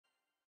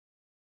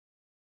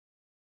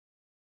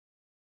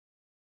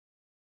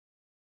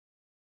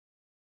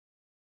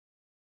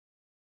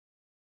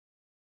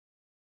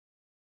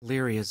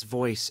Lyria's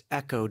voice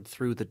echoed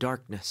through the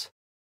darkness.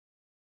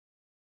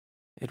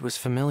 It was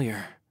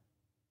familiar.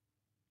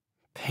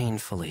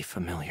 Painfully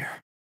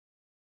familiar.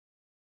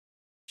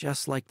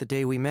 Just like the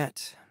day we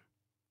met,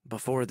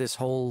 before this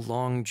whole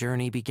long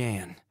journey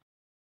began.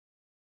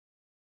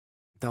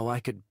 Though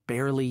I could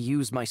barely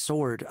use my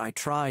sword, I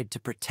tried to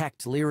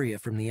protect Lyria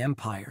from the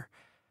Empire.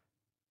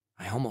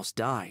 I almost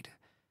died.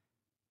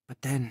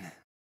 But then...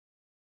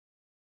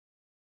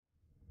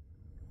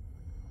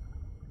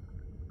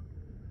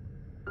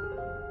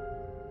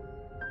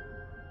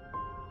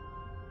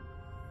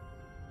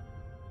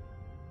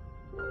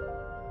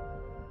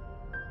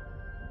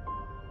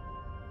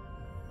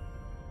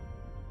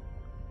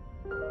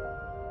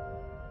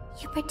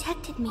 You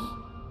protected me.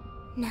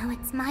 Now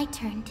it's my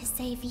turn to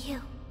save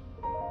you.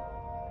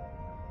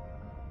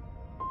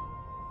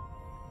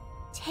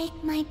 Take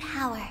my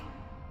power.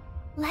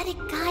 Let it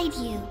guide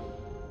you.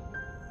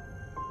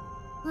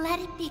 Let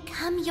it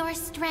become your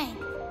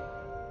strength.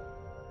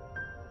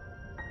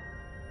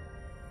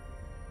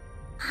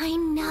 I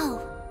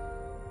know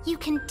you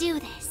can do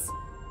this.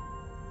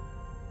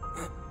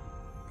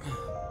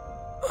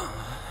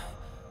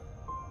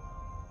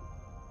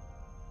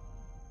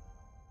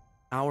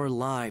 Our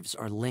lives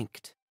are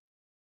linked.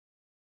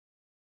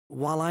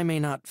 While I may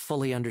not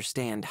fully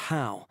understand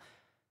how,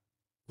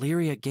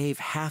 Lyria gave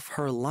half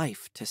her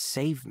life to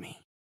save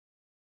me.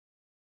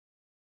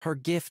 Her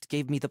gift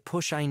gave me the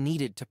push I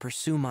needed to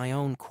pursue my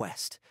own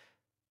quest,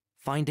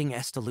 finding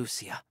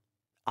Estalucia,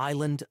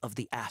 Island of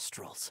the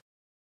Astrals.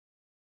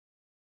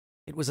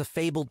 It was a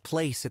fabled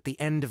place at the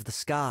end of the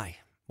sky,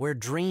 where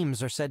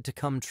dreams are said to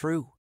come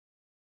true.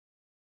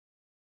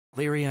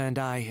 Lyria and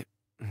I,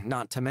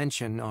 not to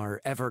mention our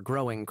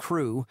ever-growing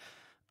crew,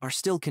 are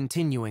still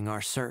continuing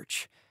our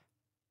search.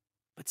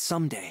 But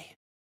someday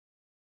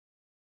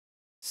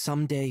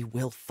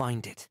we'll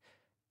find it.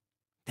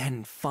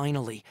 Then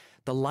finally,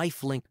 the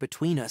life link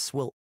between us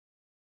will...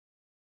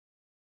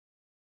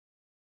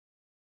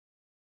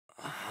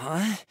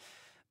 Huh?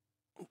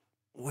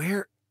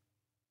 Where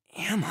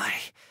am I?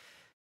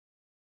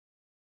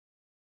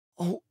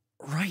 Oh,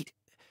 right.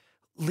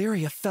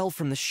 Lyria fell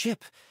from the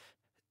ship.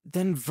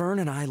 Then Vern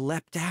and I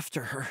leapt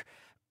after her.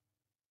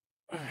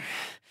 You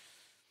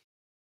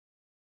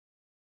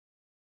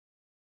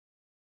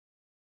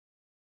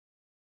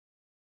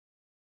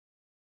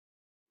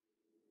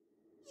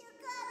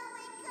gotta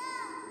wake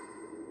up!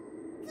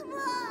 Come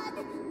on!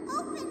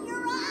 Open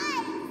your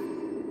eyes!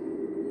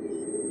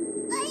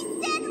 I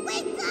said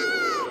wake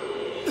up!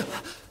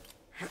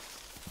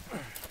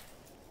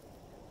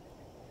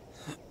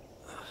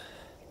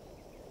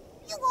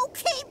 You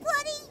okay,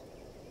 buddy?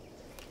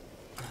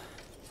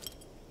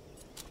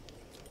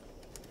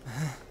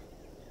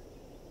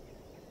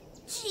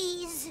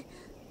 Jeez.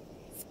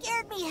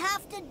 Scared me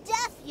half to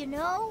death, you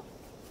know?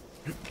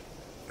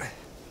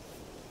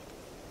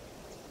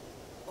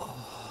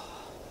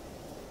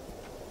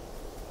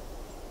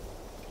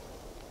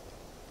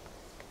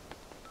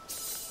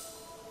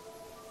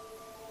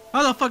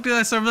 How the fuck did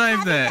I survive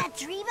Having that? that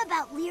dream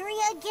about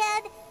Lyria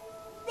again?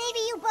 Maybe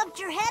you bumped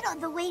your head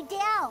on the way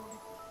down.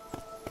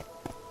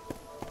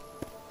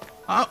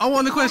 I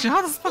want the question.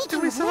 How the fuck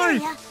did we survive?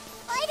 Lyria,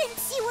 I didn't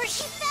see where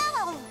she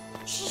fell.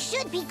 She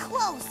should be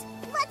close.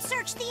 Let's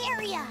search the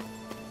area.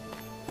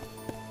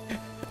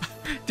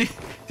 Did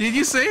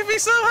you save me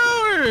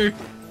somehow,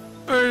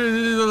 or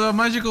the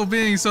magical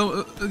being?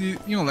 So you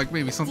know, like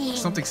maybe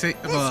something say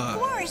This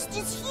forest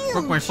is huge.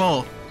 broke my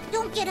fall.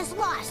 Don't get us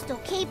lost,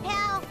 okay,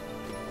 pal?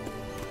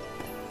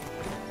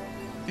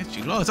 Get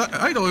you lost?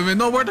 I don't even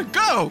know where to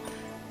go.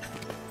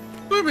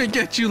 What do you mean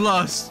get you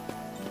lost?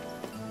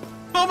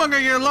 How am I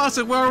gonna get lost?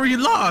 And where are we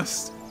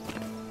lost?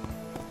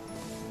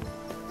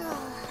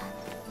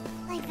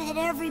 I bet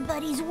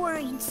everybody's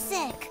worried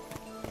sick.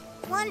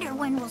 Wonder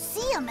when we'll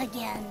see him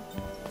again.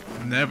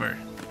 Never.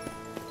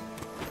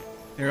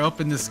 They're up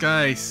in the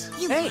skies.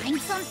 You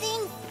find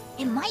something?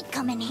 It might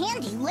come in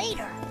handy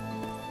later.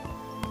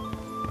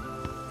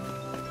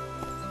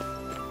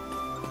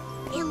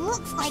 It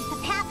looks like the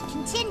path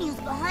continues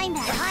behind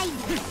that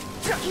island.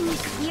 Can we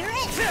clear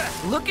it?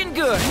 Looking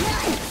good!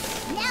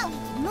 Nice! Now we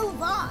can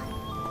move on.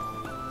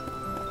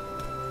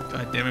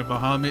 God damn it,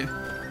 Bahamut.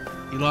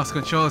 He lost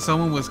control.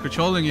 Someone was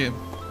controlling him.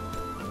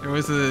 There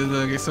was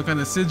some kind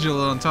of sigil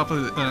on top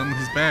of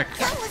his back.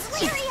 That was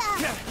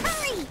Lyria!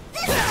 Hurry!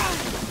 This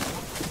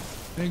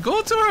way! Then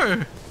go to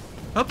her!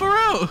 Help her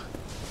out!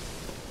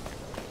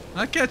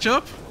 I'll catch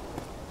up.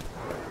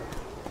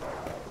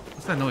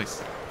 What's that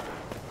noise?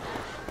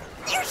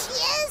 There she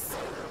is!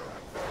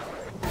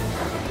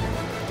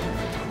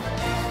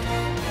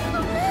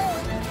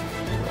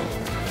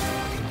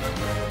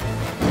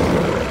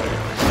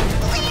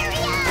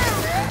 Lyria!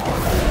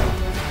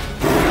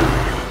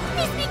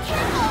 Please be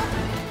careful!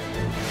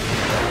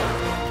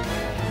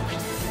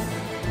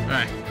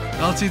 Alright.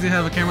 LT to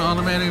have a camera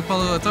automatically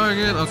follow a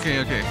target. Okay.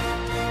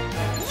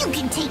 You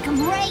can take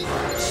him right.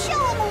 Show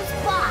him who's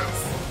boss.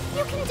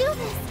 You can do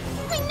this.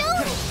 I know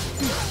it.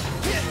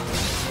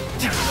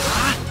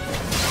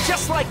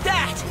 Just like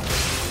that!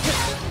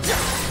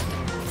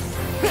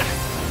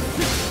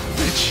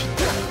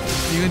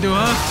 gonna do,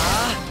 huh?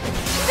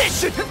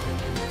 This should...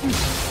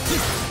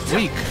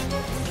 Weak.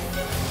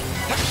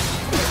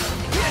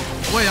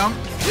 Wait,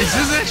 is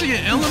this actually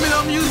an element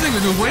I'm using?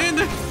 The wind?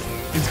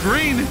 It's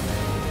green.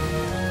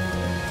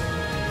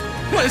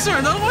 Wait, is there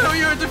another one or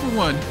you're a different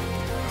one?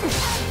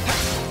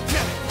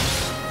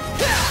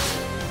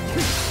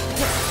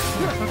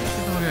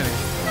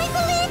 I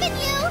believe in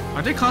you!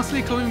 Are they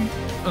constantly coming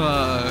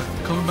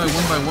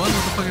by one? What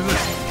the fuck is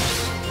this?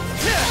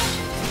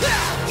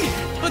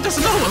 Oh, there's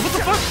another one. What the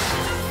fuck?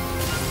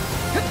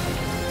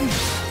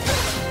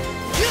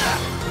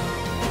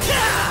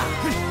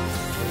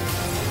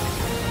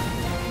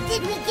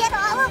 Did we get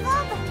all of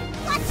them?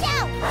 Watch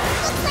out!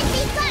 Looks like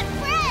we've got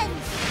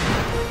friends!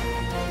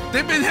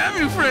 They've been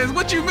having friends.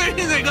 What you mean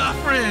they got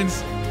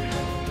friends?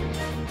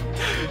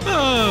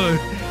 Oh,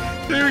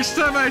 every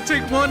time I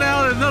take one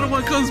out, another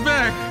one comes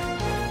back.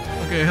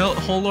 Okay, hold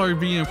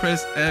RB and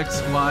press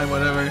X, Y,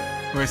 whatever,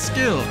 for a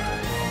skill.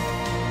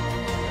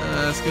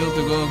 Skills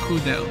to go on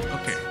cooldown.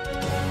 Okay.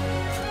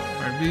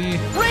 RB.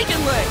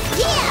 Breaking leg!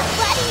 Yeah,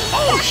 buddy!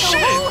 Oh, Got the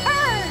shit! whole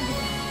herd!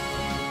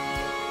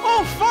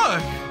 Oh,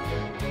 fuck!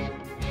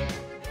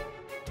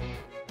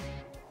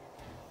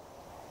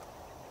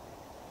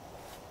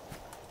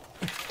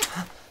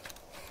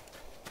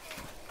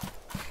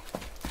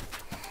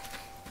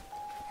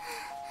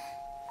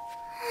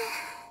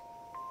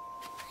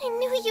 I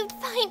knew you'd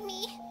find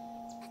me.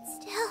 But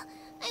still,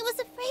 I was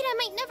afraid I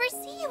might never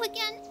see you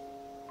again.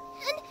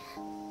 And...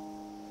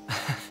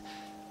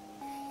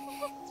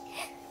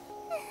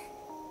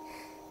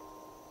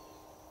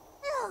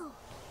 Oh,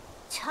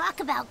 talk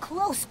about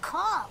close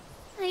call.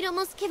 I'd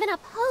almost given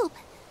up hope.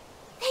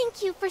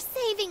 Thank you for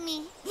saving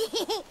me.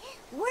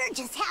 We're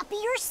just happy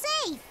you're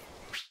safe.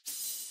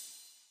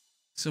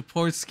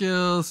 Support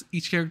skills.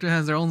 Each character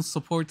has their own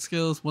support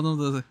skills. One of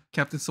the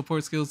captain's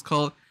support skills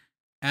called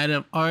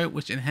Add Art,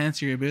 which enhance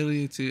your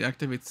ability to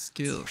activate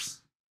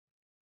skills.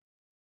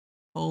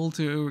 Hold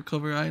to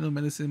recover item.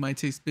 Medicine might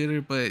taste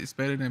bitter, but it's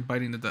better than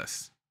biting the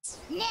dust.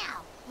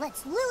 Now,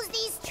 let's lose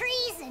these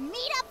trees and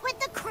meet up with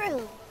the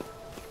crew.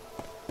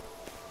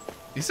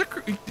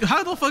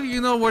 How the fuck do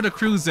you know where the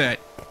crew's at?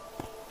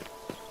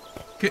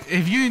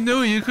 If you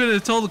knew, you could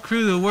have told the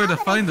crew where to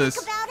find us.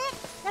 Think about it.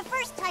 The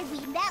first time we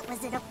met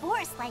was in a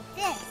forest like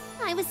this.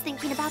 I was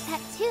thinking about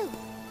that too.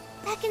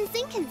 Back in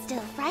Zinken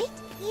still, right?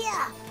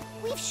 Yeah,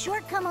 we've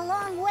sure come a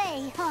long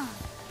way, huh?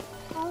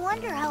 I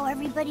wonder how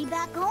everybody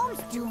back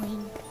home's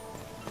doing.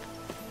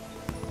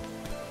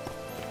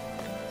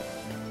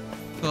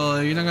 So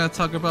you're not gonna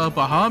talk about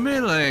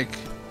Bahamut? Like,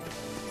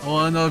 I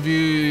wanna know if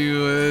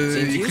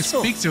you can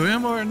speak to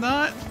him or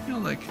not? You know,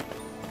 like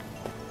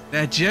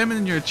that gem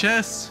in your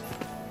chest.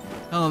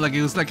 I don't know, like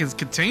it was like his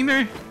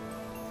container.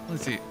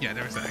 Let's see. Yeah,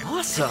 there was that.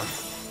 Awesome.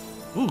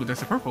 Ooh,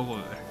 there's a purple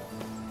over there.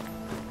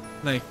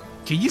 Like,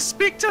 can you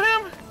speak to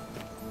him?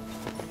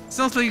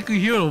 Sounds like you can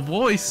hear a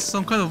voice,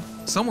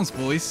 someone's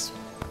voice.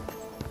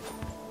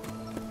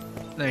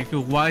 Like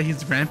why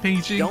he's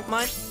rampaging. Don't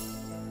mind.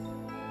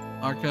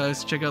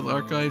 Archives. Check out the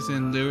archives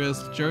in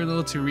Lyria's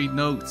journal to read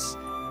notes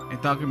and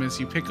documents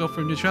you pick up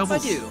from your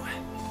travels. I do.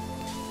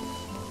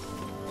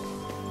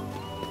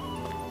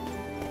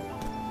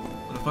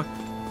 What the fuck?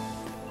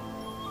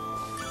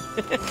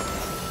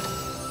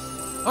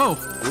 Oh!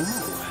 Ooh.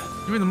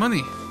 Give me the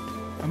money.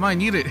 I might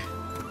need it.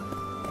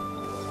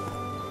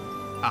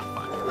 Ah,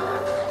 fuck.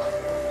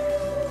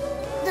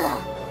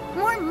 Ugh,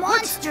 more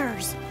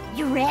monsters.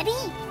 You ready?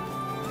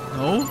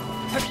 No?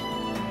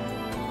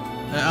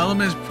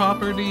 Elements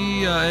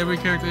property. Every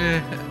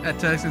character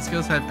attacks and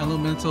skills have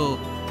elemental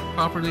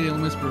property.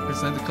 Elements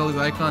represent the colored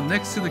icon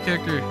next to the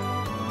character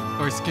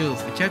or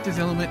skills. The captain's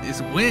element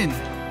is wind.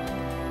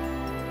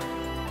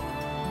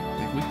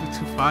 Like weak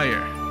to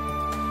fire.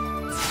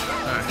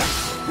 Alright.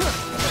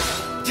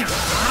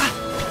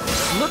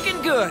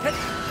 Looking good. Oh,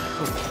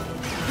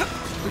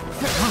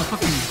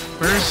 fucking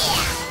burst.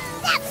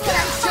 That's what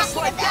I'm Just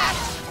talking like about. that.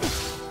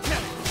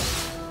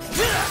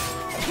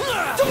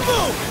 Don't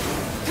move.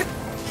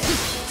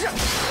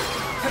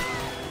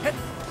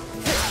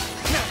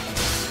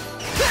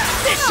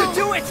 This should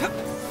do it.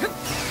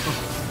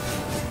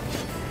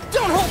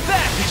 Don't hold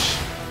back.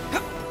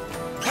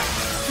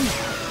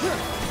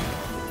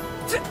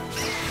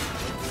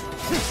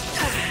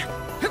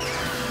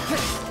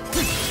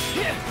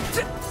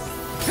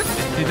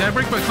 Did that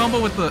break my combo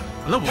with the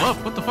level up?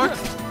 What the fuck?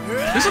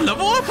 There's a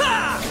level up?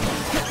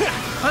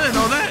 I didn't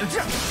know that.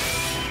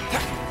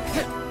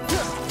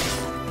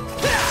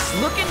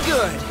 Looking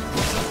good.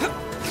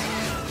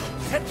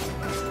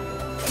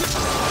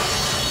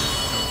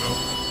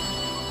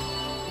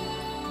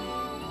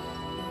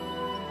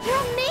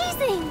 You're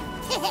amazing!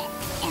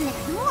 And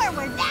there's more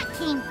where that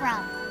came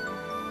from.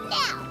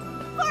 Now,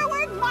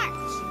 forward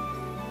march.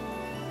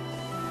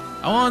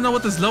 I want to know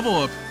what this level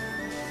up.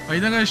 Are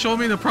you not gonna show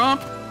me the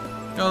prompt?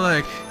 You know,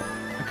 like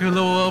I could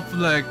level up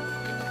like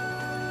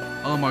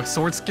all my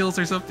sword skills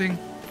or something.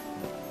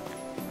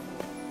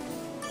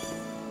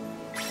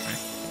 Right.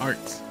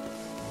 Art.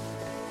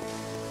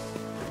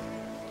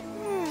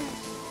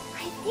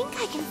 I think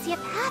I can see a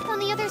path on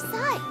the other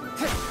side.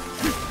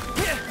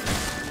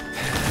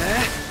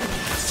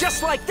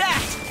 Just like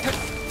that!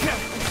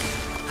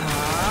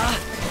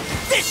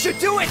 This should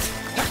do it!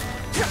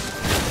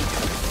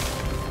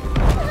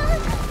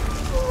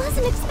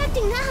 Wasn't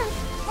expecting that.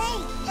 Hey,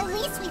 at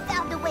least we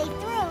found a way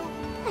through.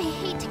 I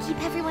hate to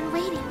keep everyone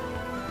waiting.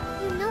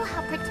 You know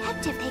how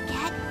protective they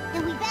get.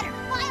 Then we better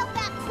file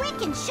back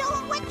quick and show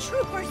them what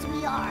troopers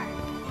we are.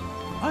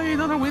 Oh, you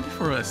know they're waiting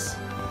for us.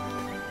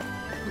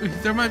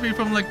 There might be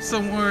from like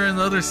somewhere on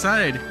the other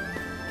side.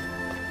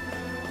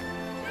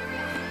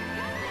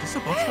 Is this a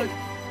boss fight?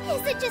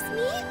 Is it just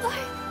me, or...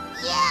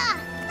 Yeah,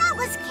 that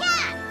was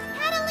Cat.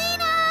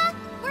 Catalina!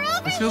 We're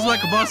over This feels here!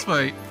 like a boss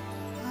fight.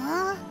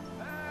 Huh?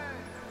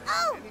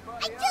 Oh,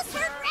 I just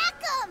heard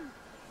Rackham!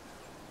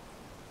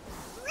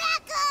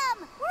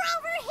 Rackham! We're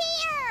over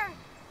here!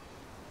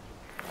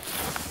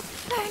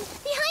 Burn,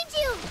 behind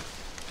you!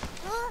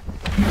 Huh?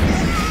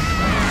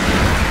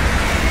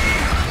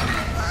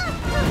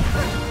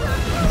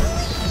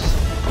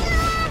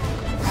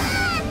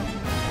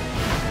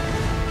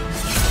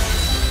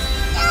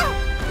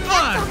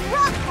 Fuck! The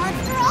rock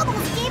monster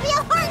almost gave me a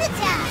heart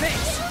attack!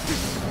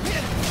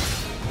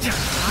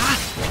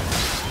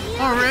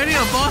 Already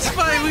a boss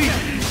fight? We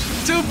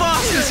 2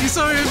 bosses, you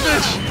sorry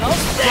bitch!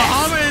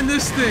 Bahama and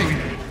this thing!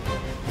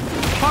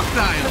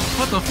 Crocodile!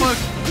 What the fuck?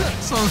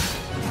 So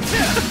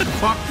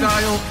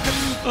Crocodile.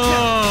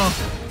 Oh,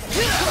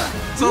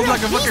 sounds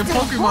like a fucking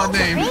Pokemon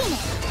name.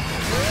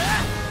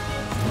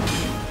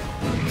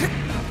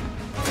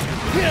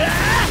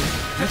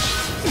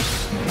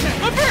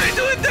 I'm already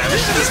doing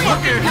damage to this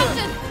fucker!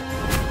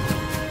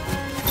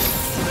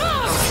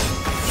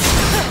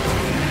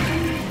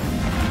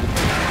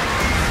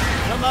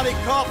 Somebody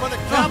call for the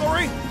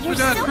cavalry? We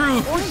got a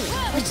crew.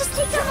 Let's just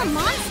take down the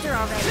monster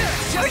already.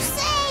 We're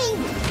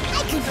saved!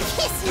 I could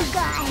kiss you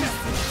guys!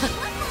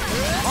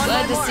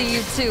 Glad to see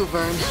you too,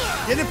 Vern.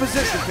 Get in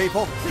position,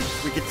 people.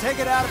 We can take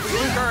it out if we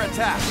lose our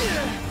attack.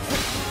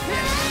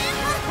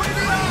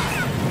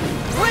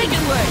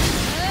 Dragon Leg!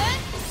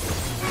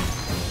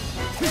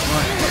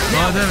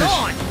 Oh, damage.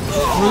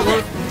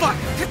 Fuck!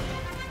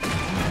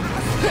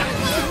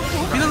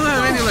 He doesn't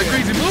have any like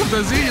crazy moves,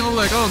 does he? You know,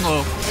 like, oh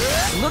no.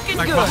 Looking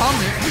Like good!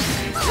 Bahamut.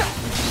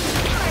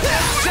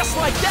 Just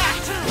like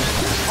that!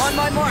 On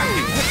my mark!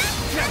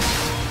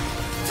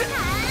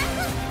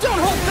 Don't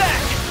hold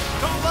back!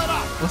 Don't let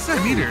up. What's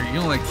that meter? You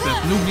know, like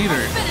that new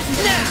meter.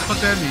 What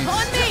that means?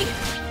 On me!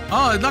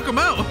 Oh, knock him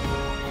out!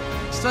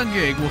 Stun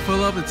gauge will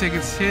fill up and take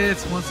its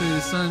hits. Once the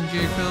stun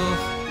gauge fills,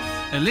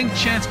 a link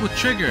chance will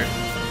trigger.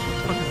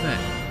 What the fuck is that?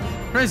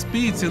 Press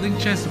B to link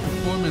chance to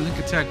perform a link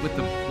attack with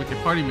your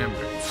party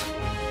member.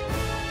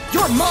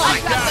 You're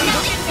mine!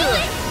 Looking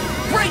good!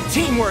 Great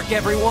teamwork,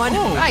 everyone!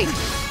 Oh, Right.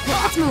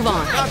 Let's move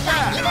on. Not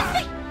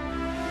bad.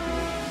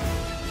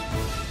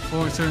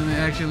 For certain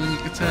action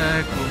link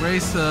attack will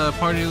raise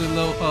party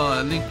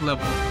link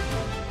level.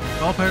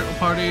 All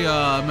party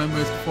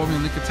members performing a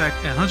link attack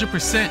at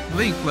 100%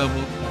 link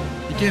level.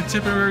 You get a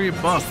temporary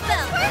buff.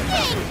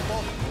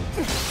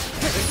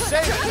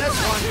 Save this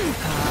one.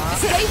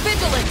 Stay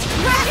vigilant.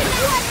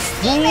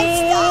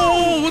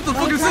 Whoa! What the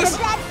fuck is this?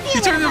 He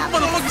turned into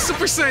motherfucking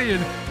Super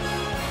Saiyan.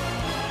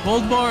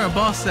 Mold bar and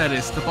boss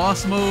status. The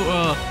boss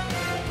mold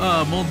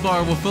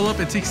bar will fill up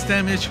and takes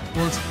damage.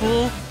 When it's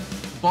full,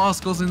 the boss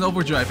goes in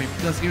overdrive and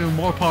becomes even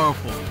more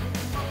powerful.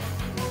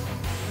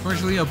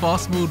 Currently, a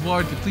boss mode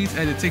bar depletes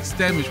and it takes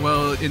damage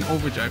while in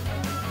overdrive.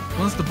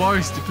 Once the bar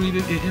is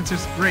depleted, it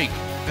enters break.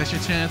 That's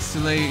your chance to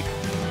lay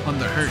on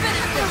the hurt.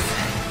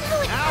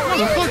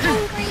 Motherfucker!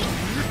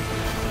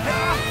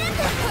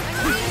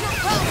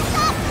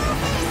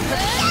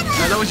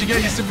 Is that what you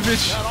get, you stupid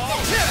bitch?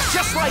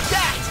 Just like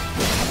that!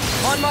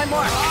 On my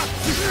mark!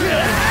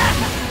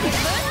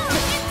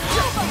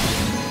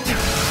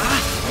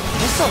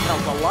 This'll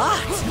help a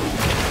lot!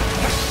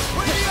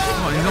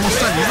 Oh, he's almost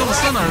done. He's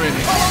almost done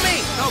already. Follow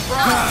me!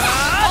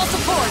 All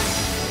support!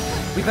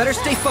 We better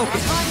stay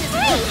focused.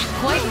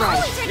 Quite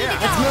right.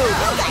 Let's move!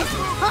 You guys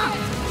pump!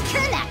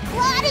 Turn that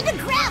clod into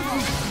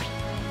gravel!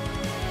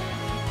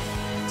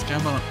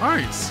 Skybound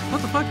Arts.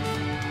 What the fuck?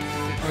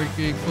 Art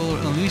gig full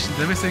unleash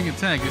devastating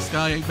attack. Your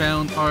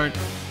Skybound Art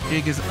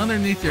gig is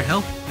underneath your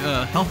health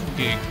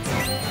gig.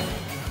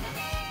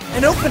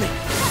 An opening!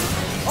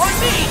 On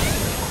me!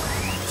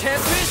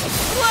 Tempest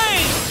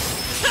Flame!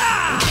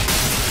 Ah!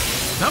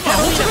 That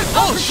ultimate?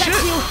 Oh shit!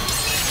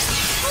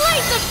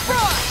 Blaze of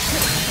frost!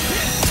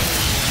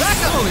 Back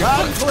up! Holy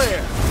Loud fuck! and clear.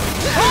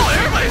 Oh,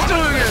 everybody's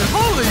doing it!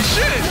 Holy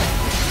shit!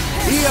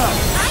 Dio.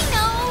 I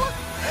know!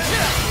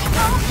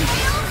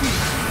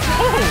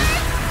 Oh!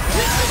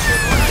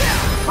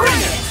 Bring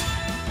it!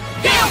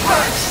 Gale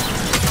Burst!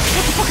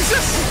 What the fuck is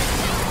this?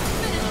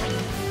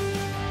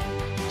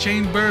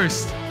 Chain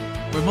Burst.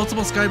 Where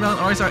multiple Skybound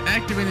Arts are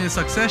activated in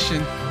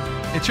succession,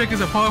 it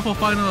triggers a powerful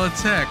final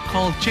attack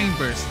called Chain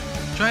Burst.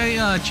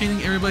 Try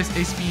chaining everybody's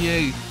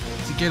HPA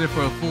together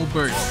for a full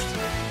burst.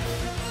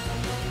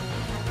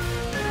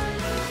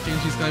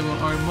 Change your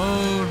Skybound Art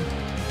mode.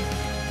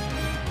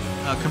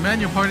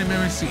 Command your party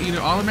members to either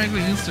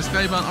automatically use their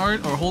Skybound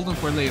Art or hold them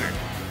for later.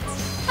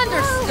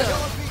 Understood.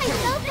 I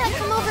felt that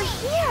from over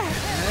here.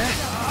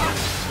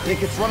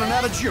 Think it's running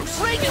out of juice.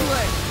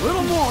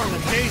 Little more and the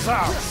day's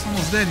out.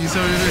 Almost dead. He's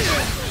in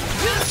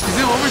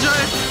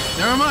overdrive?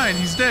 Never mind,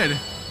 he's dead.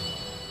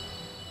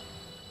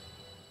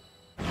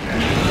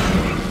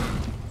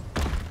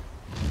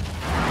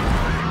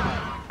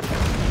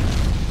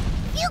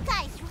 You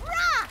guys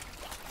rock!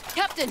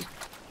 Captain!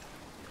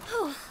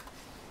 Whew.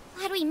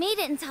 Glad we made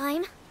it in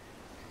time.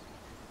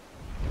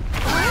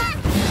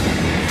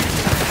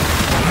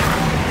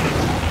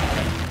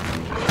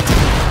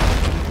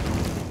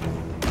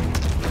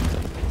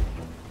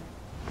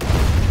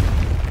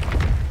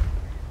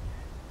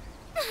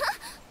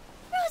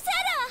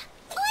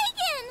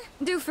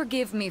 Do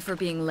forgive me for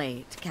being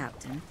late,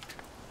 Captain.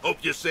 Hope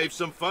you saved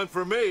some fun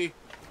for me.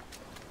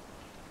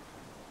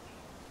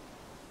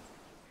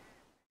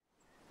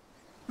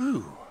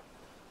 Ooh.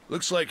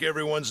 Looks like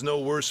everyone's no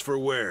worse for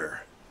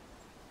wear.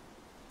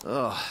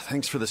 Oh,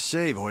 thanks for the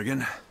save,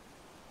 Eugen.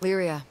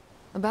 Lyria,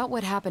 about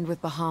what happened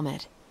with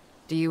Bahamut.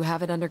 Do you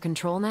have it under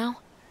control now?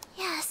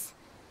 Yes,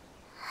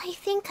 I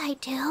think I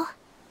do.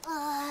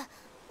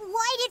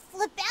 Why'd it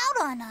flip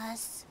out on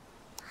us?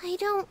 I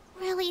don't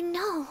really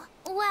know.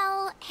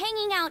 Well,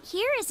 hanging out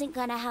here isn't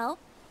gonna help.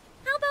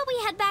 How about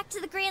we head back to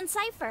the Grand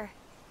Cipher?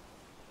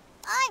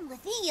 I'm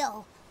with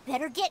Io.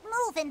 Better get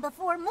moving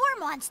before more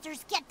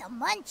monsters get the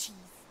munchies.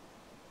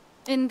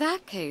 In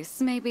that case,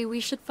 maybe we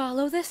should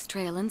follow this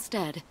trail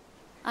instead.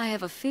 I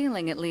have a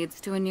feeling it leads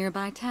to a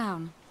nearby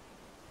town.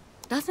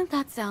 Doesn't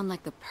that sound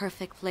like the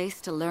perfect place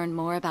to learn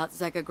more about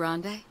Zega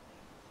Grande?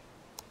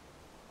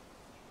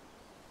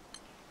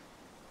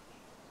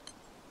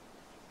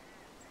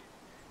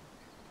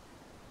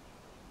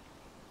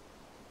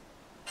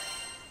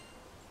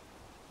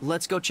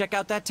 Let's go check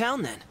out that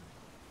town then.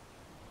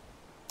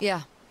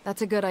 Yeah,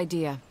 that's a good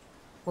idea.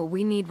 What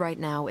we need right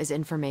now is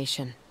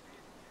information.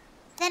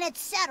 Then it's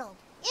settled.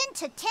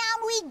 Into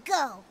town we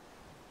go.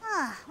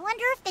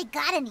 Wonder if they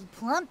got any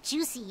plump,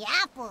 juicy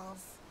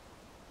apples.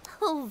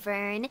 Oh,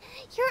 Vern,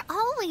 you're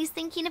always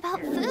thinking about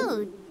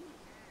food.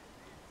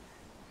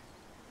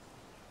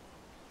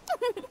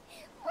 Look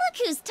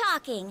who's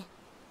talking.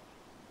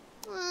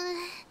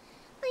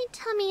 My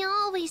tummy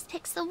always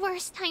picks the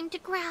worst time to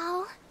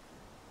growl.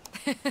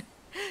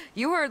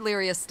 You heard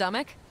Lyria's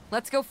stomach.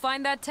 Let's go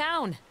find that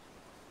town.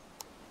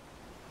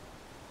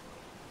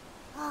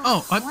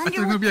 Oh, I thought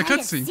there was gonna be a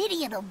cutscene.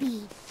 City it'll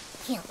be.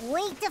 Can't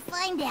wait to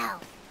find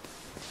out.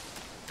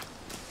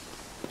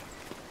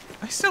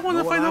 I still want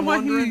to find out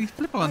why he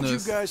flipped on How'd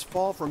us. you guys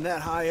fall from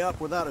that high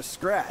up without a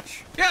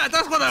scratch? Yeah,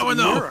 that's what I want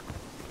to know.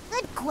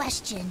 Good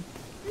question.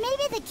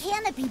 Maybe the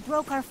canopy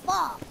broke our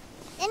fall.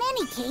 In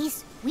any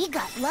case, we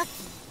got lucky.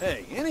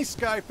 Hey, any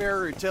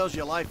Skyfarer who tells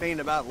you life ain't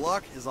about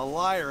luck is a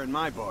liar in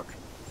my book.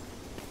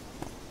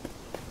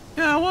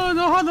 Yeah, I want to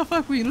know how the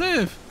fuck we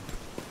live.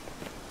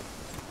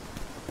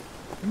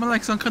 Am I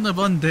like some kind of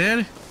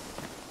undead?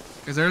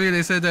 Because earlier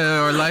they said that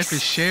our life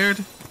is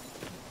shared.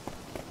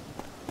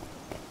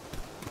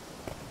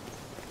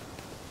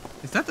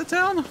 Is that the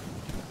town?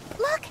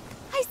 Look,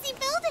 I see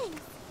buildings.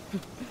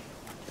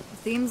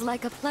 Seems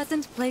like a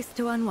pleasant place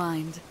to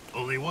unwind.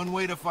 Only one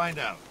way to find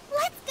out.